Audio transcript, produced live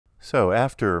So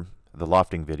after the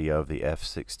lofting video of the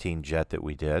F-16 jet that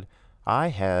we did, I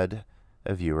had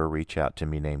a viewer reach out to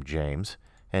me named James,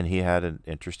 and he had an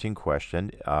interesting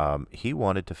question. He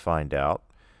wanted to find out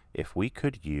if we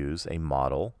could use a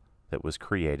model that was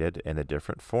created in a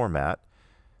different format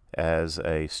as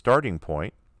a starting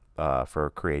point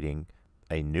for creating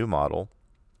a new model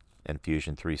in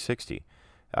Fusion 360.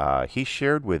 He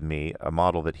shared with me a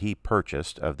model that he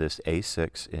purchased of this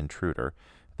A6 intruder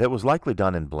that was likely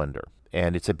done in Blender.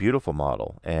 And it's a beautiful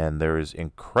model, and there is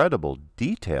incredible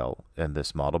detail in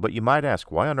this model. But you might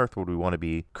ask, why on earth would we want to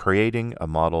be creating a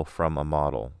model from a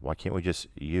model? Why can't we just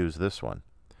use this one?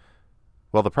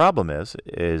 Well, the problem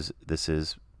is this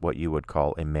is what you would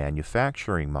call a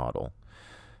manufacturing model.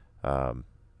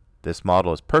 This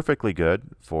model is perfectly good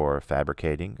for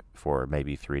fabricating, for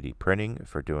maybe 3D printing,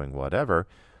 for doing whatever,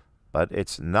 but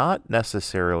it's not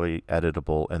necessarily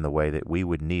editable in the way that we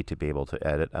would need to be able to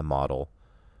edit a model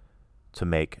to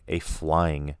make a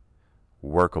flying,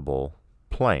 workable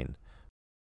plane.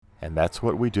 And that's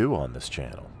what we do on this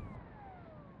channel.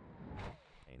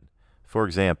 For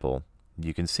example,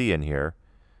 you can see in here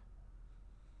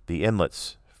the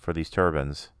inlets for these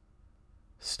turbines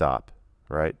stop,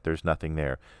 right? There's nothing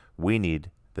there. We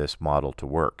need this model to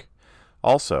work.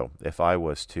 Also, if I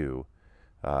was to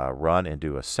run and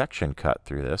do a section cut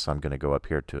through this, I'm going to go up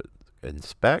here to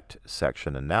Inspect,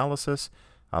 Section Analysis.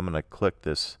 I'm going to click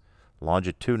this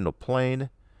longitudinal plane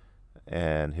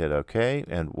and hit OK.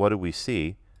 And what do we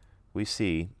see? We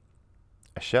see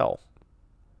a shell.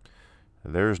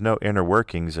 There's no inner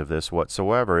workings of this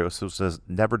whatsoever. It was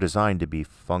never designed to be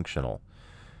functional.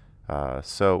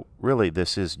 So really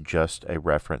this is just a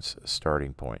reference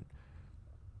starting point.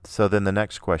 So then the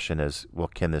next question is, well,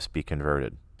 can this be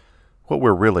converted? What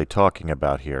we're really talking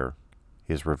about here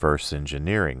is reverse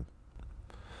engineering.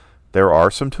 There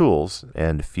are some tools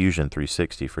in Fusion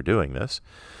 360 for doing this.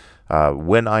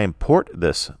 When I import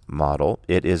this model,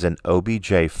 it is an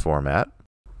OBJ format.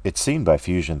 It's seen by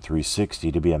Fusion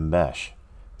 360 to be a mesh,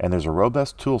 and there's a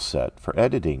robust tool set for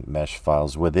editing mesh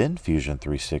files within Fusion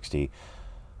 360.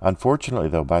 Unfortunately,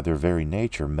 though, by their very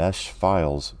nature, mesh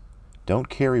files don't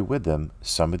carry with them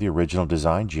some of the original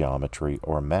design geometry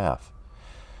or math.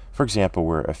 For example,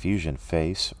 where a Fusion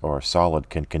face or solid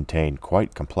can contain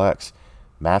quite complex,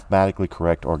 mathematically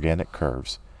correct organic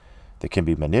curves that can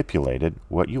be manipulated,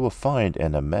 what you will find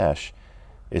in a mesh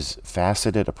is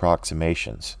faceted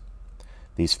approximations.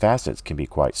 These facets can be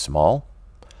quite small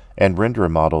and render a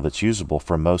model that's usable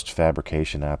for most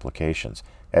fabrication applications,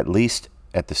 at least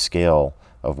at the scale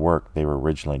of work they were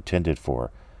originally intended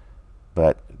for.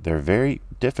 But they're very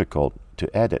difficult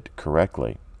to edit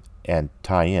correctly and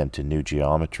tie in to new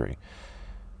geometry.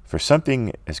 For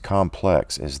something as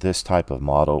complex as this type of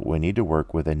model, we need to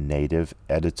work with a native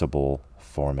editable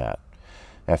format.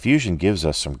 Now, Fusion gives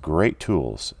us some great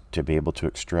tools to be able to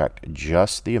extract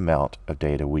just the amount of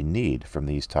data we need from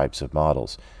these types of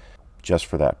models, just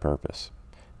for that purpose.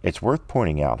 It's worth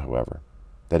pointing out, however,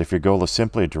 that if your goal is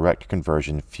simply a direct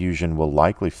conversion, Fusion will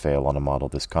likely fail on a model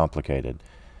this complicated.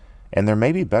 And there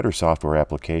may be better software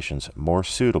applications more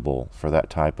suitable for that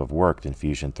type of work than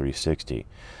Fusion 360.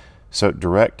 So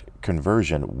direct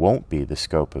conversion won't be the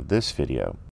scope of this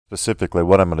video. Specifically,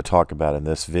 what I'm going to talk about in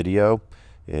this video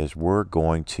is we're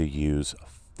going to use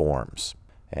forms.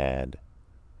 And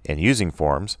in using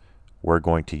forms, we're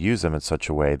going to use them in such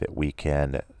a way that we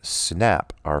can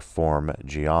snap our form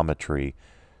geometry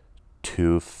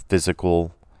to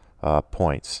physical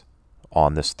points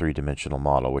on this three-dimensional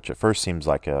model, which at first seems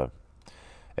like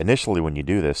initially when you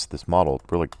do this model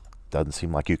really doesn't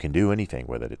seem like you can do anything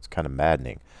with it. It's kind of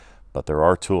maddening. But there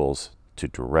are tools to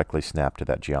directly snap to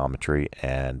that geometry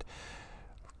and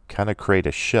kind of create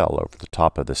a shell over the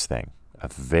top of this thing, a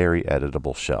very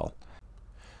editable shell.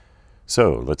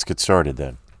 So let's get started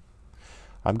then.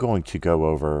 I'm going to go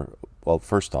over, well,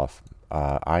 first off,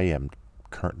 I am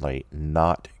currently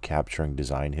not capturing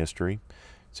design history.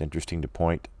 It's interesting to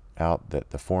point out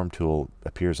that the form tool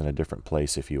appears in a different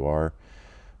place if you are.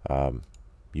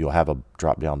 You'll have a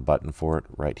drop-down button for it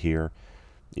right here.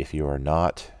 If you are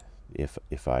not,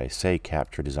 if I say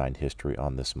capture design history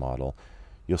on this model,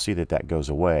 you'll see that that goes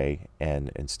away, and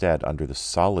instead under the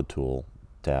solid tool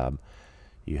tab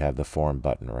you have the form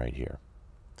button right here.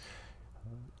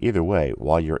 Either way,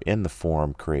 while you're in the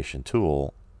form creation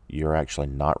tool, you're actually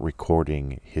not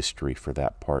recording history for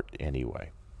that part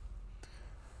anyway.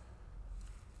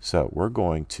 So we're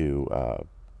going to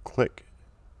click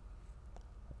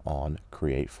on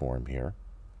create form here.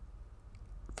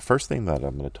 The first thing that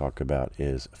I'm going to talk about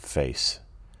is face.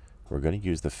 We're going to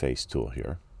use the face tool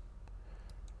here.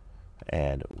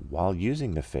 And while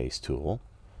using the face tool,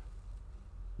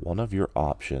 one of your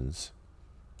options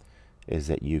is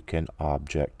that you can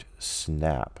object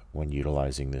snap when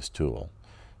utilizing this tool.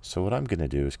 So what I'm going to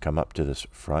do is come up to this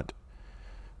front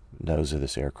nose of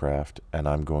this aircraft, and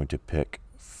I'm going to pick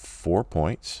 4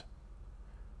 points,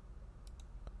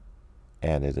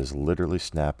 and it is literally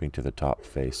snapping to the top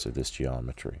face of this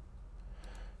geometry.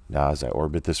 Now as I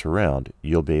orbit this around,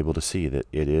 you'll be able to see that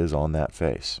it is on that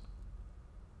face.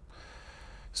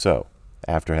 So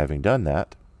after having done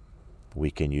that,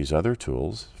 we can use other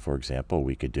tools. For example,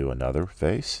 we could do another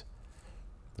face,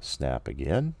 snap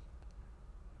again,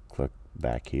 click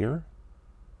back here,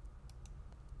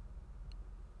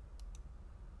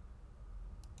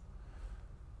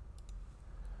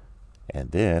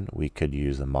 and then we could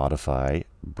use the modify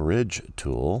bridge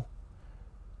tool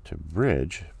to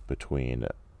bridge between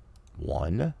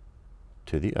one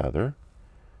to the other.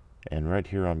 And right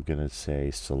here I'm going to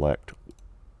say select,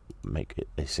 make it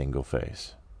a single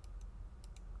face.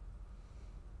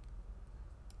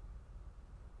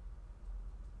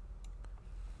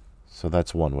 So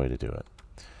that's one way to do it.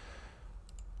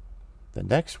 The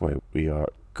next way we are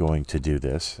going to do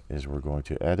this is we're going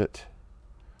to edit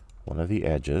one of the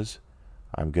edges.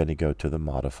 I'm going to go to the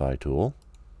modify tool,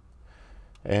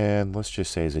 and let's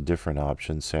just say as a different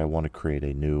option, say I want to create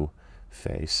a new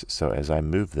face. So as I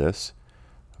move this,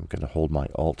 I'm going to hold my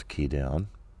Alt key down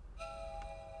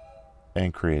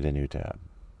and create a new tab.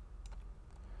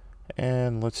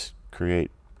 And let's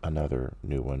create another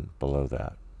new one below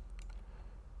that.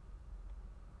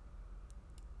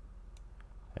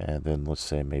 And then let's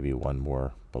say maybe one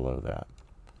more below that.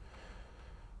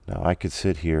 Now I could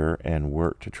sit here and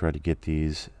work to try to get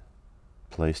these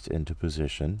placed into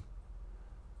position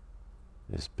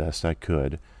as best I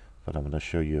could, but I'm going to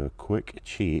show you a quick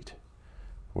cheat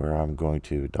where I'm going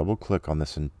to double click on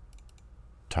this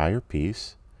entire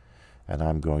piece, and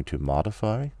I'm going to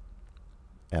modify,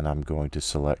 and I'm going to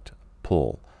select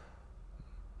pull.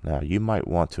 Now you might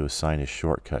want to assign a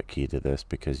shortcut key to this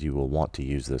because you will want to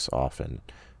use this often.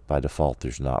 By default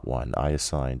there's not one. I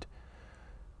assigned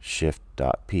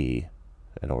Shift.P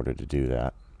in order to do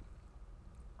that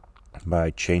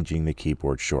by changing the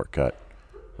keyboard shortcut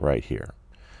right here.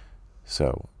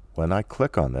 So when I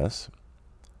click on this,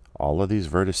 all of these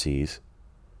vertices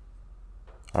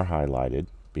are highlighted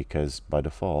because by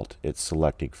default it's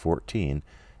selecting 14,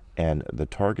 and the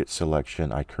target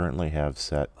selection I currently have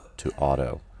set to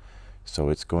auto. So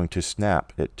it's going to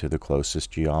snap it to the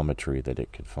closest geometry that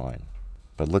it could find.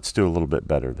 But let's do a little bit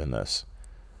better than this.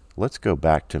 Let's go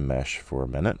back to mesh for a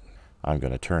minute. I'm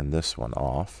going to turn this one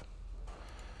off,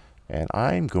 and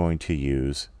I'm going to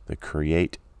use the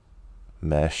create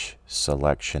mesh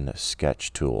selection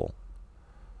sketch tool,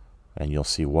 and you'll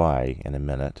see why in a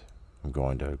minute. I'm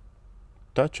going to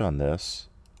touch on this,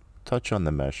 touch on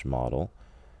the mesh model,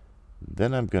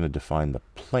 then I'm going to define the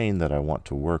plane that I want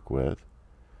to work with,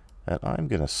 and I'm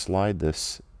going to slide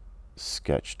this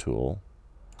sketch tool,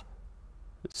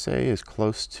 say as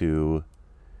close to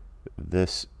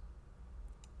this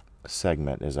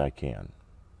segment as I can.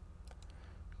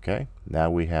 Okay,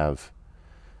 now we have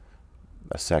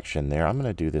a section there. I'm going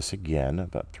to do this again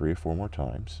about 3 or 4 more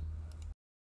times.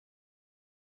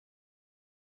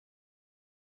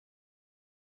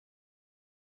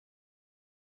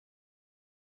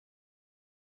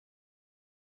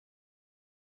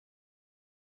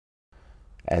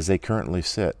 As they currently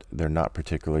sit, they're not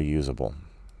particularly usable,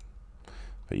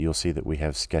 but you'll see that we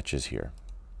have sketches here.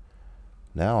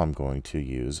 Now I'm going to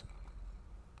use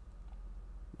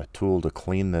a tool to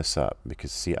clean this up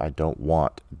because see, I don't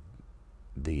want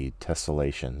the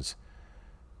tessellations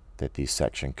that these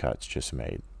section cuts just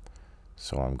made.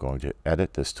 So I'm going to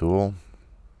edit this tool,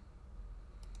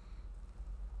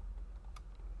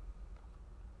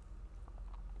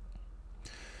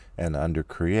 and under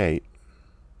create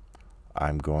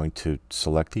I'm going to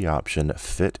select the option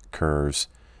fit curves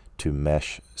to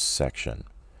mesh section.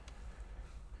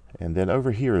 And then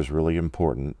over here is really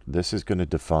important. This is going to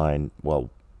define, well,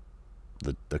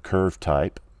 the curve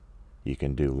type. You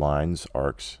can do lines,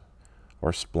 arcs,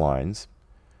 or splines.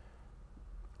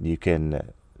 You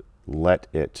can let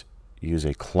it use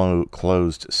a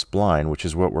closed spline, which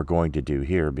is what we're going to do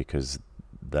here because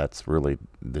that's really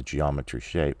the geometry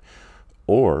shape.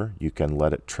 Or you can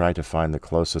let it try to find the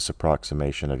closest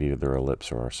approximation of either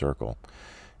ellipse or a circle.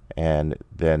 And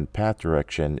then path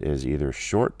direction is either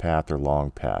short path or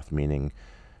long path, meaning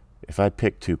if I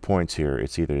pick 2 points here,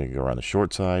 it's either going to go around the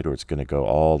short side or it's going to go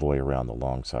all the way around the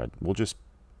long side.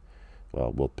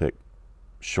 We'll pick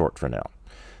short for now.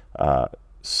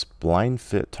 Spline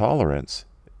fit tolerance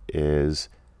is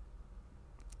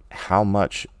how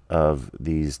much of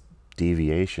these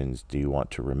deviations do you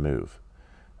want to remove.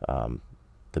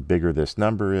 The bigger this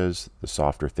number is, the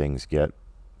softer things get,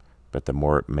 but the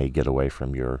more it may get away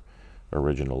from your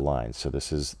original line. So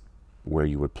this is where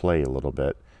you would play a little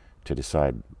bit to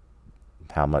decide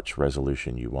how much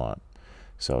resolution you want.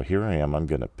 So here I am. I'm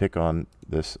going to pick on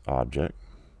this object.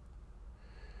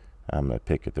 I'm going to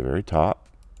pick at the very top.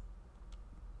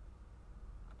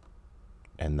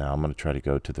 And now I'm going to try to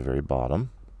go to the very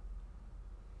bottom.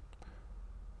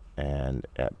 And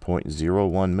at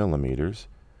 0.01 millimeters,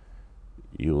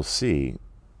 you'll see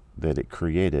that it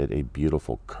created a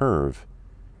beautiful curve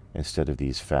instead of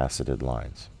these faceted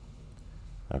lines.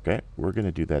 Okay, we're going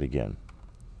to do that again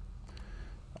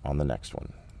on the next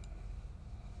one.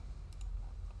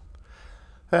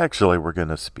 Actually, we're going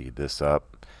to speed this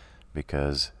up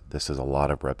because this is a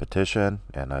lot of repetition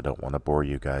and I don't want to bore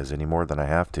you guys any more than I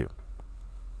have to.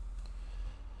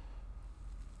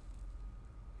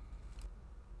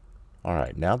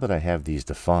 Alright, now that I have these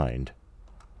defined,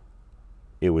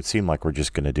 it would seem like we're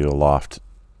just going to do a loft,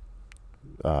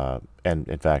 and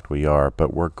in fact we are,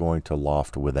 but we're going to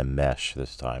loft with a mesh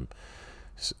this time.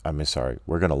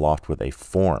 We're going to loft with a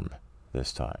form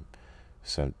this time.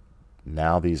 So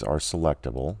now these are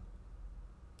selectable,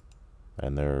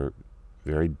 and they're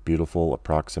very beautiful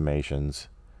approximations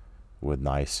with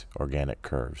nice organic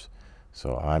curves.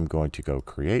 So I'm going to go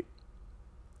create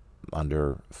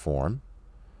under form,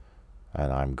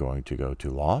 and I'm going to go to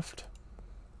loft,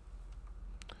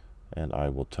 and I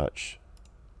will touch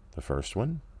the first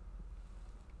one.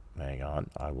 Hang on,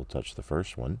 I will touch the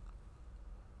first one,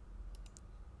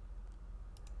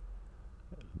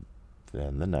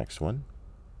 then the next one,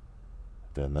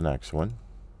 then the next one,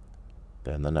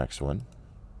 then the next one.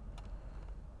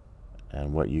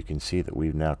 And what you can see that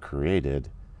we've now created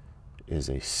is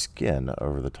a skin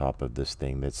over the top of this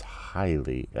thing that's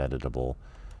highly editable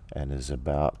and is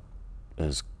about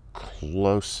as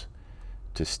close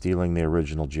to stealing the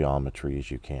original geometry as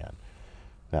you can.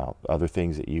 Now, other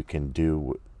things that you can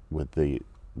do with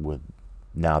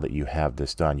now that you have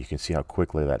this done, you can see how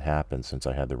quickly that happens since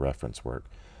I had the reference work.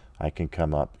 I can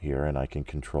come up here and I can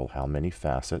control how many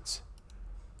facets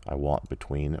I want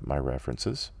between my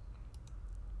references.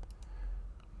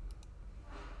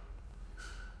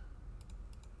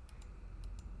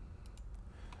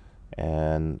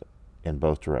 And in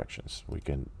both directions. We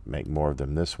can make more of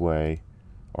them this way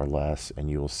or less, and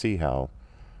you will see how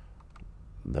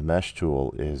the mesh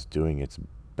tool is doing its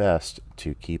best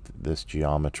to keep this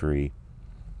geometry.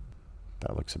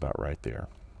 That looks about right there.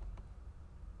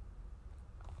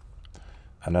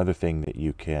 Another thing that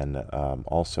you can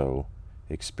also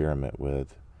experiment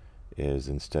with is,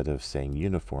 instead of saying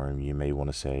uniform, you may want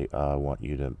to say, I want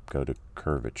you to go to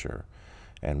curvature.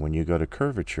 And when you go to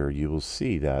curvature, you will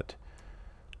see that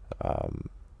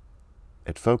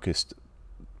it focused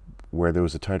where there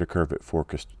was a tighter curve, it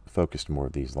focused more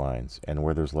of these lines, and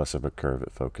where there's less of a curve,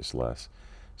 it focused less.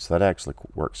 So that actually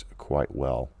works quite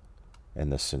well in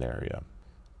this scenario.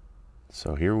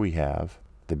 So here we have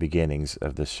the beginnings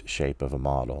of this shape of a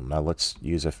model. Now let's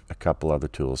use a couple other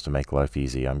tools to make life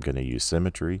easy. I'm going to use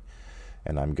symmetry,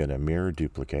 and I'm going to mirror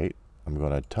duplicate. I'm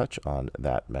going to touch on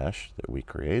that mesh that we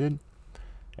created,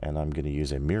 and I'm going to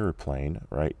use a mirror plane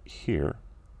right here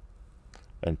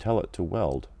and tell it to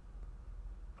weld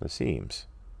the seams.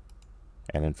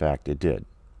 And in fact it did.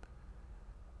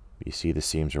 You see the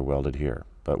seams are welded here,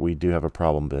 but we do have a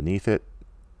problem beneath it,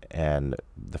 and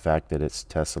the fact that it's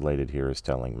tessellated here is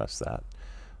telling us that.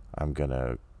 I'm going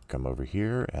to come over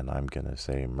here and I'm going to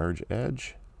say merge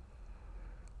edge,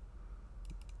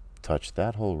 touch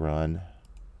that whole run,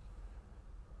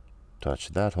 touch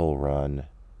that whole run,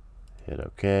 hit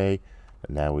OK,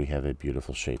 and now we have a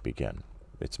beautiful shape again.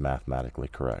 It's mathematically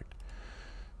correct.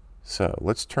 So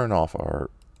let's turn off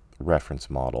our reference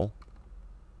model,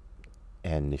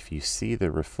 and if you see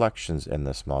the reflections in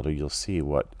this model, you'll see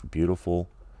what beautiful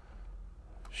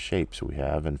shapes we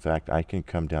have. In fact, I can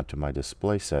come down to my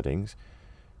display settings,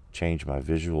 change my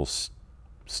visual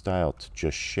style to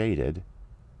just shaded,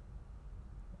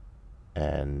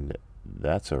 and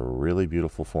that's a really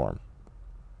beautiful form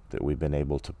that we've been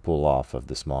able to pull off of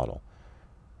this model.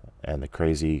 And the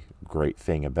crazy great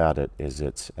thing about it is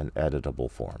it's an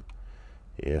editable form.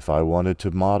 If I wanted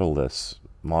to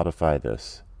modify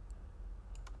this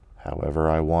however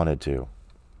I wanted to,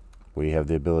 we have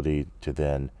the ability to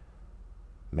then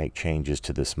make changes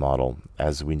to this model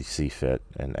as we see fit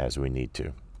and as we need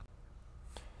to.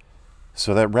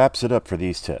 So that wraps it up for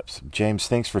these tips. James,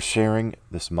 thanks for sharing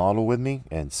this model with me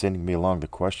and sending me along the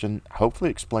question. Hopefully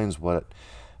it explains what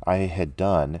I had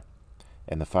done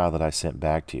in the file that I sent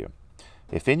back to you.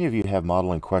 If any of you have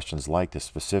modeling questions like this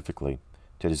specifically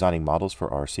to designing models for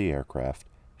RC aircraft,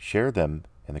 share them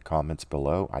in the comments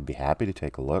below. I'd be happy to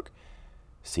take a look,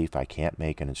 see if I can't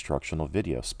make an instructional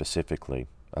video specifically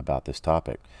about this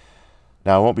topic.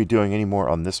 Now, I won't be doing any more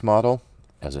on this model,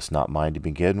 as it's not mine to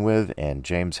begin with, and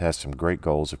James has some great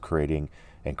goals of creating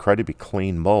incredibly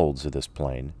clean molds of this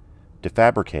plane to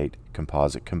fabricate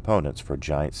composite components for a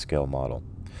giant scale model.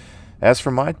 As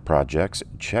for my projects,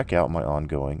 check out my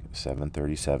ongoing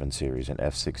 737 series and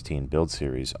F-16 build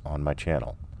series on my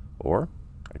channel, or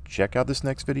check out this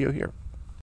next video here.